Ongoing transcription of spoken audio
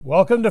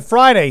Welcome to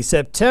Friday,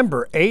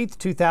 September 8th,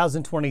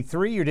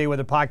 2023, your Day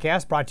Weather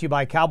Podcast brought to you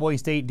by Cowboy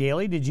State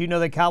Daily. Did you know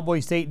that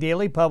Cowboy State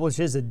Daily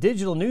publishes a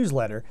digital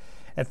newsletter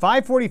at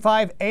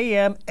 5:45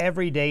 a.m.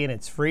 every day, and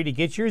it's free to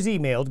get yours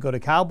emailed? Go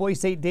to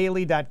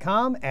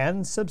cowboystatedaily.com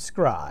and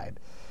subscribe.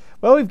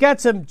 Well, we've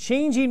got some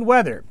changing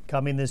weather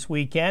coming this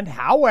weekend.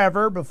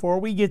 However, before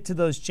we get to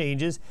those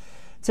changes,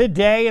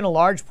 today and a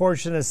large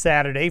portion of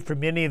Saturday for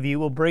many of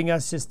you will bring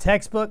us just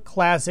textbook,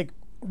 classic,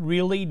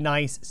 really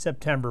nice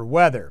September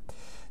weather.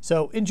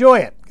 So enjoy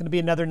it. Going to be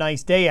another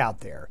nice day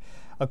out there.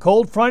 A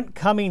cold front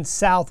coming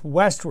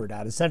southwestward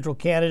out of central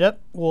Canada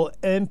will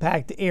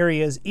impact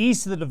areas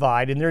east of the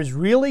divide, and there's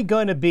really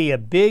going to be a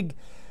big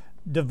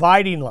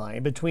dividing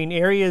line between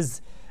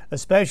areas,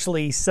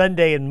 especially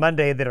Sunday and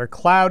Monday, that are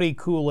cloudy,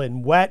 cool,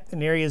 and wet,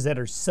 and areas that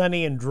are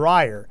sunny and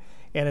drier.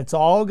 And it's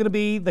all going to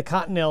be the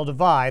Continental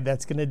Divide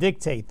that's going to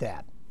dictate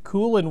that.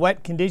 Cool and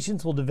wet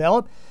conditions will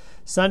develop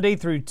Sunday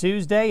through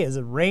Tuesday as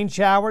rain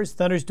showers,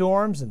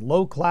 thunderstorms, and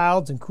low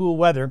clouds and cool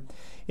weather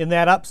in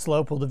that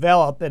upslope will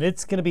develop. And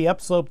it's going to be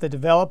upslope that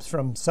develops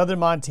from southern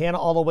Montana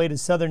all the way to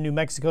southern New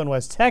Mexico and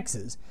West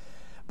Texas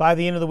by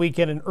the end of the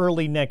weekend and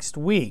early next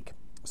week.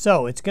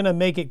 So it's going to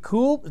make it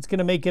cool. It's going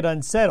to make it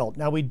unsettled.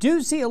 Now, we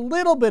do see a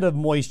little bit of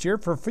moisture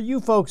for you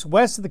folks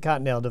west of the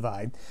Continental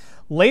Divide.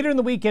 Later in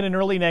the weekend and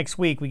early next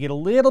week, we get a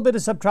little bit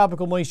of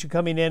subtropical moisture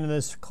coming in, and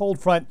this cold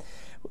front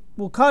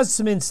will cause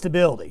some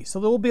instability. So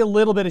there will be a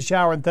little bit of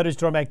shower and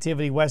thunderstorm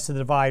activity west of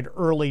the divide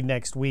early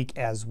next week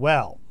as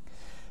well.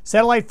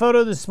 Satellite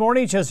photo this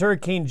morning shows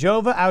Hurricane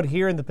Jova out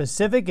here in the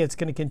Pacific. It's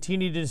going to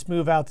continue to just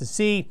move out to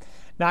sea,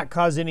 not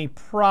cause any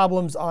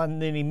problems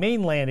on any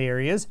mainland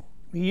areas.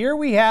 Here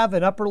we have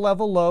an upper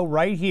level low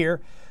right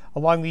here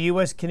along the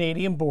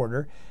U.S.-Canadian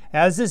border.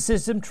 As the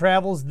system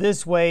travels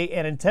this way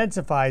and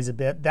intensifies a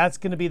bit, that's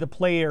going to be the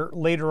player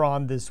later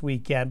on this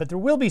weekend. But there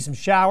will be some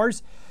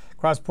showers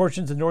across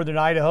portions of northern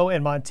Idaho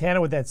and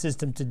Montana with that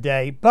system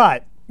today,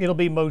 but it'll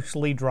be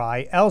mostly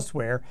dry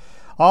elsewhere,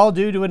 all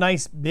due to a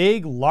nice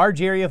big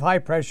large area of high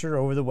pressure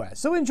over the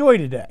west. So enjoy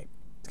today.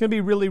 It's going to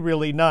be really,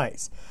 really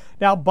nice.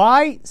 Now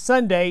by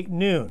Sunday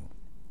noon,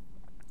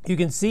 you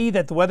can see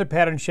that the weather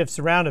pattern shifts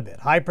around a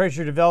bit. High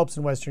pressure develops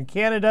in western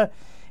Canada,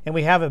 and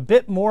we have a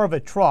bit more of a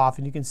trough,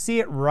 and you can see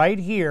it right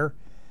here.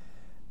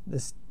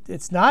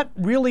 It's not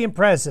really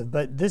impressive,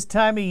 but this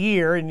time of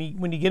year, and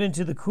when you get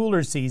into the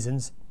cooler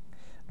seasons,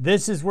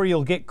 this is where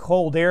you'll get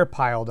cold air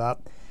piled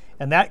up,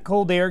 and that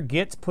cold air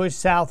gets pushed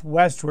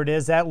southwestward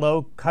as that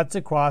low cuts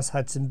across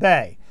Hudson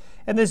Bay.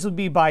 And this will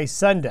be by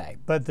Sunday,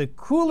 but the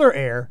cooler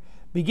air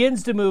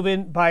begins to move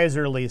in by as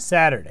early as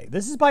Saturday.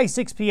 This is by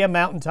 6 p.m.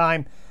 Mountain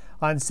Time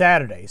on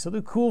Saturday. So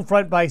the cool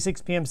front by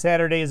 6 p.m.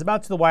 Saturday is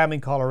about to the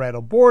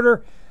Wyoming-Colorado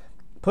border,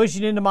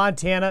 pushing into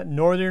Montana,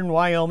 northern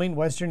Wyoming,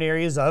 western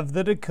areas of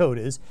the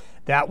Dakotas.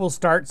 That will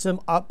start some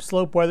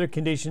upslope weather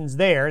conditions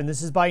there, and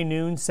this is by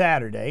noon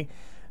Saturday.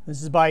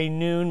 This is by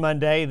noon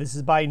Monday. This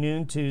is by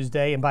noon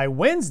Tuesday. And by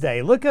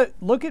Wednesday, look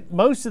at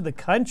most of the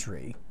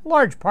country, a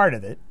large part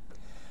of it.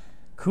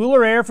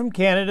 Cooler air from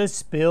Canada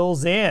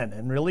spills in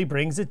and really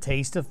brings a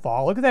taste of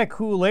fall. Look at that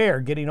cool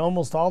air getting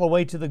almost all the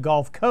way to the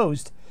Gulf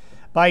Coast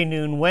by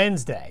noon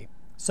Wednesday.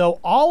 So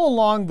all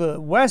along the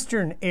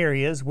western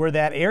areas where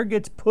that air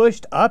gets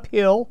pushed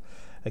uphill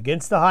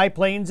against the high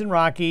plains and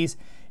Rockies,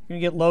 you're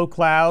going to get low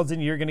clouds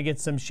and you're going to get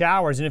some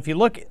showers. And if you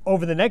look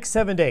over the next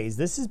 7 days,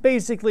 this is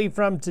basically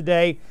from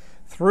today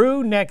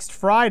through next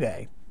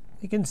Friday,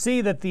 you can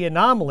see that the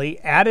anomaly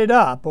added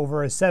up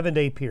over a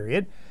 7-day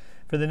period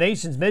for the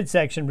nation's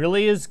midsection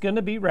really is going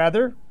to be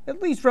rather,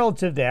 at least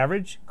relative to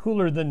average,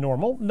 cooler than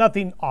normal.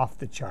 Nothing off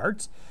the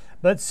charts,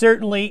 but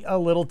certainly a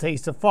little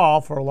taste of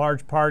fall for a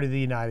large part of the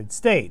United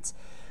States.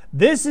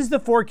 This is the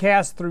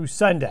forecast through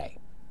Sunday.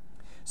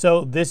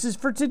 So this is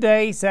for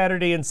today,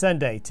 Saturday, and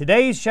Sunday.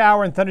 Today's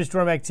shower and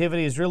thunderstorm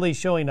activity is really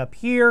showing up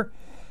here.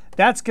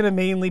 That's going to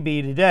mainly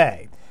be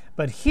today.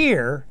 But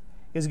here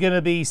is going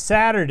to be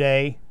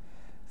Saturday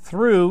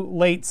through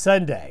late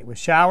Sunday, with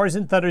showers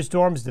and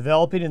thunderstorms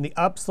developing in the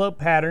upslope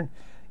pattern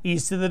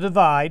east of the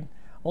divide.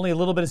 Only a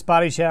little bit of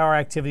spotty shower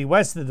activity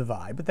west of the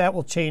divide, but that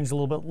will change a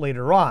little bit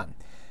later on.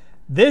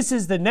 This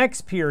is the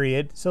next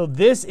period, so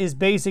this is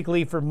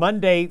basically for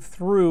Monday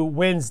through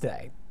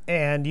Wednesday.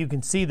 And you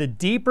can see the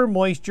deeper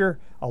moisture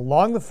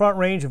along the front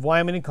range of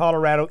Wyoming and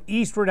Colorado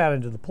eastward out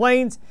into the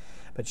plains,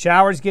 but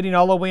showers getting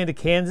all the way into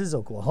Kansas,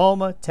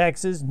 Oklahoma,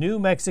 Texas, New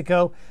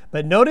Mexico.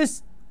 But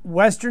notice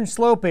western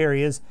slope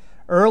areas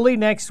early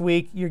next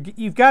week,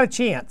 you've got a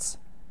chance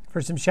for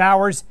some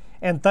showers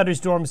and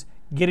thunderstorms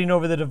getting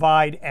over the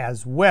divide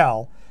as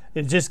well.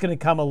 It's just going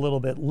to come a little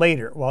bit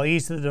later. While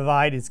east of the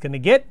divide, it's going to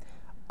get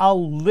a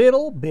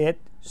little bit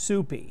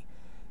soupy.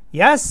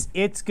 Yes,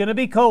 it's going to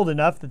be cold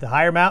enough that the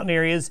higher mountain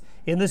areas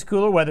in this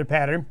cooler weather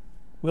pattern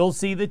will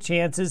see the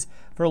chances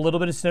for a little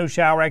bit of snow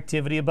shower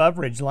activity above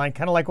ridgeline,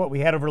 kind of like what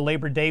we had over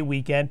Labor Day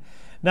weekend.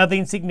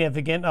 Nothing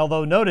significant,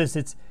 although notice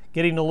it's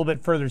getting a little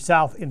bit further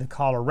south into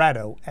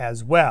Colorado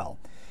as well.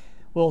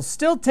 We'll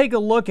still take a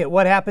look at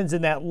what happens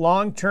in that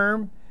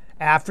long-term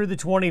after the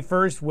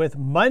 21st with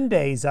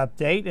Monday's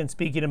update. And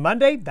speaking of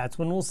Monday, that's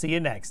when we'll see you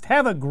next.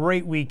 Have a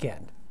great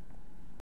weekend.